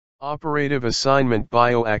Operative Assignment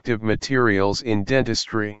Bioactive Materials in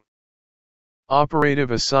Dentistry.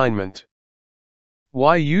 Operative Assignment.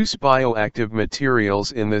 Why use bioactive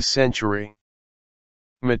materials in this century?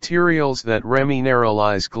 Materials that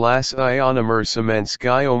remineralize Glass Ionomer Cements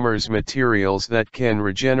Giomers. Materials that can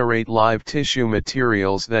regenerate live tissue.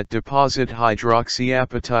 Materials that deposit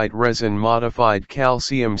hydroxyapatite. Resin modified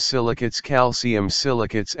calcium silicates. Calcium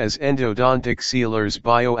silicates as endodontic sealers.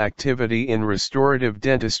 Bioactivity in restorative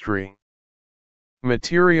dentistry.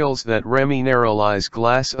 Materials that remineralize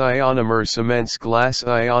Glass Ionomer Cements Glass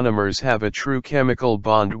ionomers have a true chemical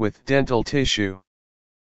bond with dental tissue.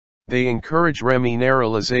 They encourage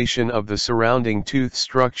remineralization of the surrounding tooth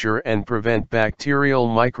structure and prevent bacterial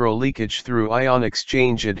microleakage through ion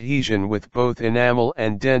exchange adhesion with both enamel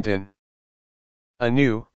and dentin. A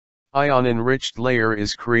new, ion-enriched layer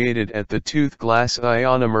is created at the tooth glass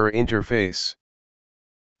ionomer interface.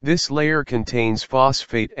 This layer contains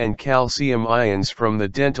phosphate and calcium ions from the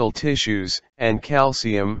dental tissues, and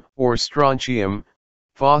calcium, or strontium,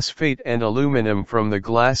 phosphate and aluminum from the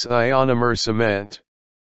glass ionomer cement.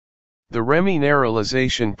 The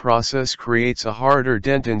remineralization process creates a harder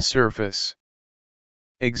dentin surface.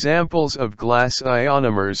 Examples of glass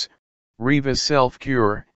ionomers: Riva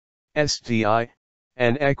Self-Cure, STI,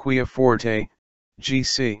 and Equiaforte,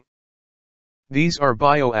 GC. These are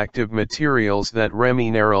bioactive materials that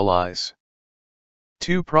remineralize.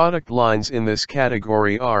 Two product lines in this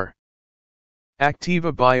category are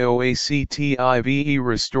Activa Bioactive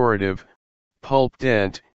Restorative, Pulp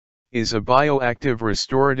Dent, is a bioactive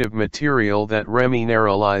restorative material that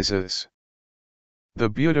remineralizes. The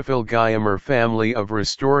Beautiful Giomer family of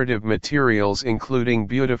restorative materials including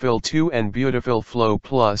Beautiful 2 and Beautiful Flow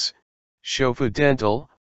Plus, Shofu Dental,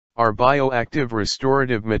 are bioactive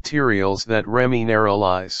restorative materials that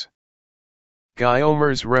remineralize.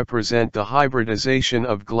 Giomers represent the hybridization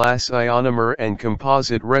of glass ionomer and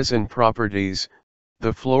composite resin properties,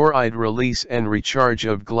 the fluoride release and recharge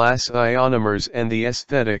of glass ionomers, and the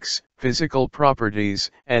aesthetics, physical properties,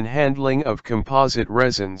 and handling of composite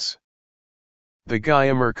resins. The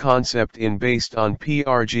Giomer concept is based on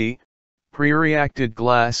PRG, pre-reacted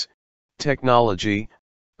glass, technology,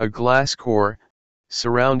 a glass core,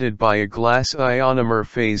 surrounded by a glass ionomer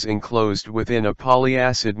phase enclosed within a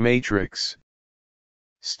polyacid matrix.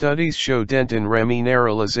 Studies show dentin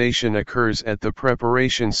remineralization occurs at the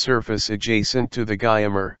preparation surface adjacent to the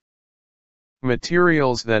Giomer.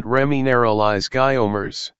 Materials that remineralize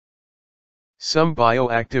Giomers. Some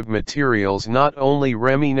bioactive materials not only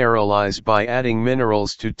remineralize by adding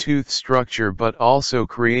minerals to tooth structure but also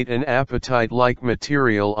create an apatite-like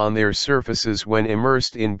material on their surfaces when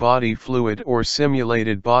immersed in body fluid or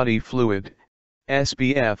simulated body fluid,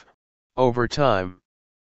 SBF, over time.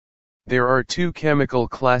 There are two chemical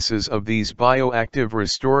classes of these bioactive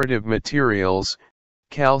restorative materials,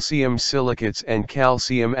 calcium silicates and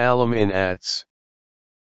calcium aluminates.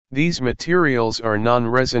 These materials are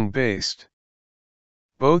non-resin based.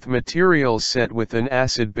 Both materials set with an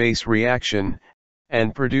acid-base reaction,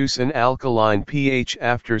 and produce an alkaline pH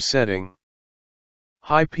after setting.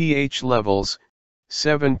 High pH levels,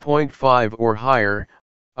 7.5 or higher,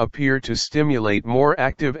 appear to stimulate more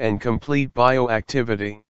active and complete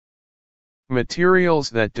bioactivity. Materials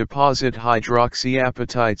that deposit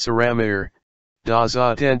hydroxyapatite. Ceramir,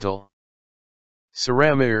 Daza Dental.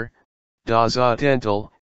 Ceramir, Daza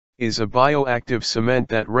Dental, is a bioactive cement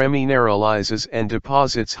that remineralizes and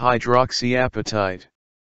deposits hydroxyapatite.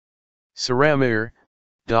 Ceramir,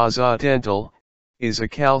 Daza Dental, is a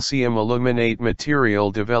calcium aluminate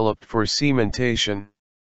material developed for cementation.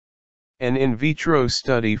 An in vitro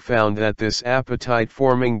study found that this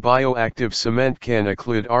apatite-forming bioactive cement can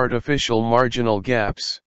occlude artificial marginal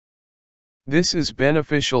gaps. This is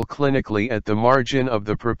beneficial clinically at the margin of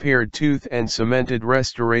the prepared tooth and cemented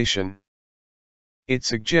restoration. It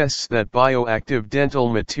suggests that bioactive dental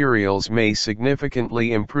materials may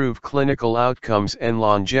significantly improve clinical outcomes and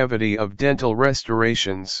longevity of dental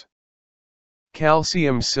restorations.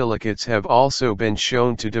 Calcium silicates have also been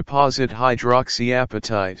shown to deposit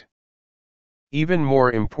hydroxyapatite. Even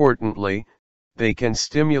more importantly, they can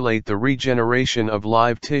stimulate the regeneration of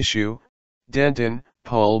live tissue, dentin,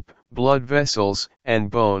 pulp, blood vessels, and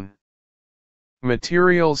bone.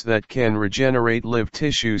 Materials that can regenerate live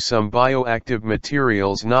tissue. Some bioactive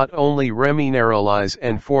materials not only remineralize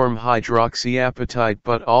and form hydroxyapatite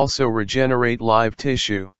but also regenerate live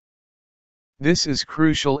tissue. This is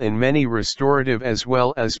crucial in many restorative as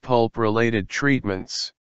well as pulp-related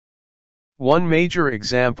treatments. One major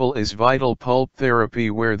example is vital pulp therapy,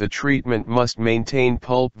 where the treatment must maintain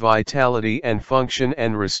pulp vitality and function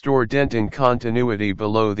and restore dentin continuity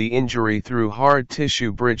below the injury through hard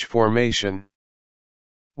tissue bridge formation.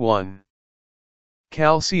 1.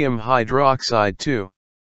 Calcium hydroxide. 2.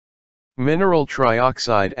 Mineral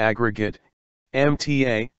trioxide aggregate,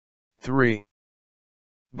 MTA. 3.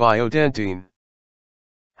 Biodentin.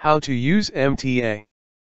 How to use MTA.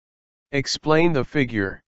 Explain the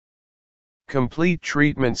figure. Complete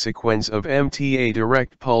treatment sequence of MTA: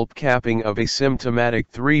 direct pulp capping of asymptomatic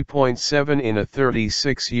 3.7 in a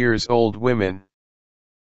 36-years-old woman.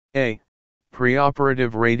 A.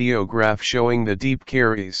 Preoperative radiograph showing the deep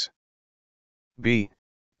caries. B.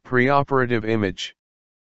 Preoperative image.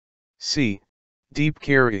 C. Deep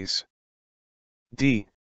caries. D.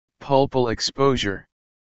 Pulpal exposure.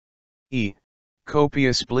 E.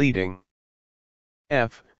 Copious bleeding.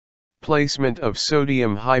 F. Placement of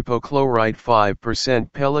sodium hypochlorite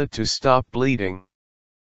 5% pellet to stop bleeding.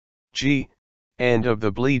 G. End of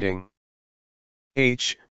the bleeding.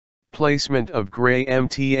 H. Placement of gray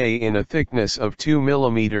MTA in a thickness of 2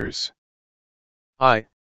 mm. I.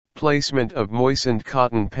 Placement of moistened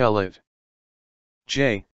cotton pellet.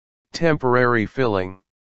 J. Temporary filling.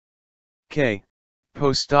 K.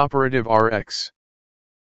 Postoperative RX.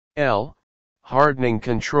 L. Hardening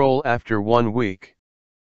control after 1 week.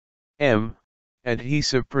 M.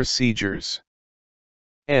 Adhesive procedures.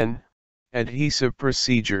 N. Adhesive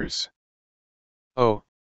procedures. O.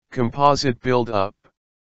 Composite build-up.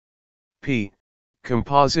 P.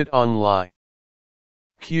 Composite onlay.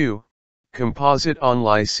 Q. Composite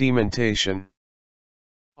onlay cementation.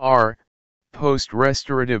 R.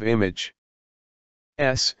 Post-restorative image.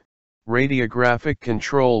 S. Radiographic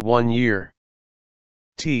control 1 year.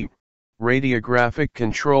 T. Radiographic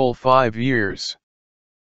control 5 years.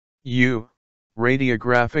 U.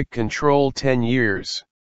 Radiographic control 10 years.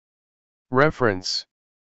 Reference.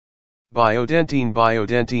 Biodentin.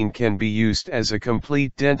 Biodentin can be used as a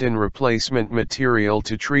complete dentin replacement material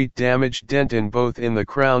to treat damaged dentin both in the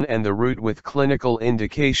crown and the root, with clinical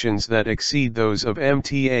indications that exceed those of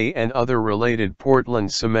MTA and other related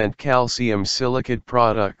Portland cement calcium silicate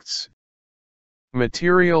products.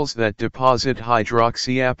 Materials that deposit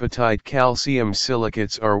hydroxyapatite calcium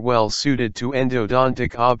silicates are well suited to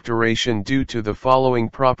endodontic obturation due to the following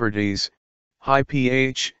properties: high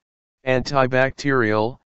pH,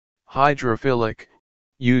 antibacterial, hydrophilic,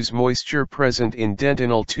 use moisture present in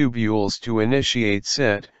dentinal tubules to initiate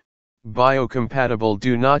set, biocompatible,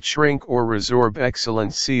 do not shrink or resorb,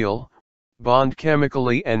 excellent seal, bond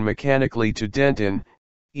chemically and mechanically to dentin,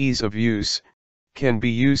 ease of use, can be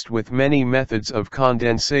used with many methods of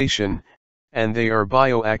condensation, and they are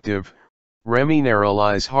bioactive,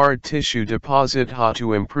 remineralize hard tissue deposit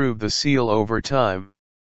to improve the seal over time.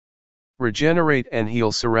 Regenerate and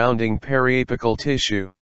heal surrounding periapical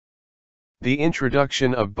tissue. The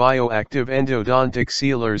introduction of bioactive endodontic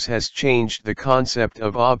sealers has changed the concept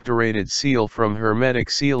of obturated seal from hermetic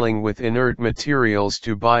sealing with inert materials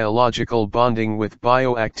to biological bonding with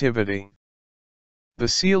bioactivity. The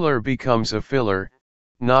sealer becomes a filler,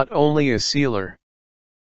 not only a sealer.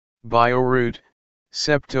 BioRoot,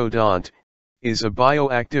 Septodont, is a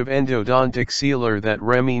bioactive endodontic sealer that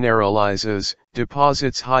remineralizes,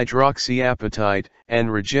 deposits hydroxyapatite,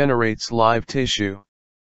 and regenerates live tissue.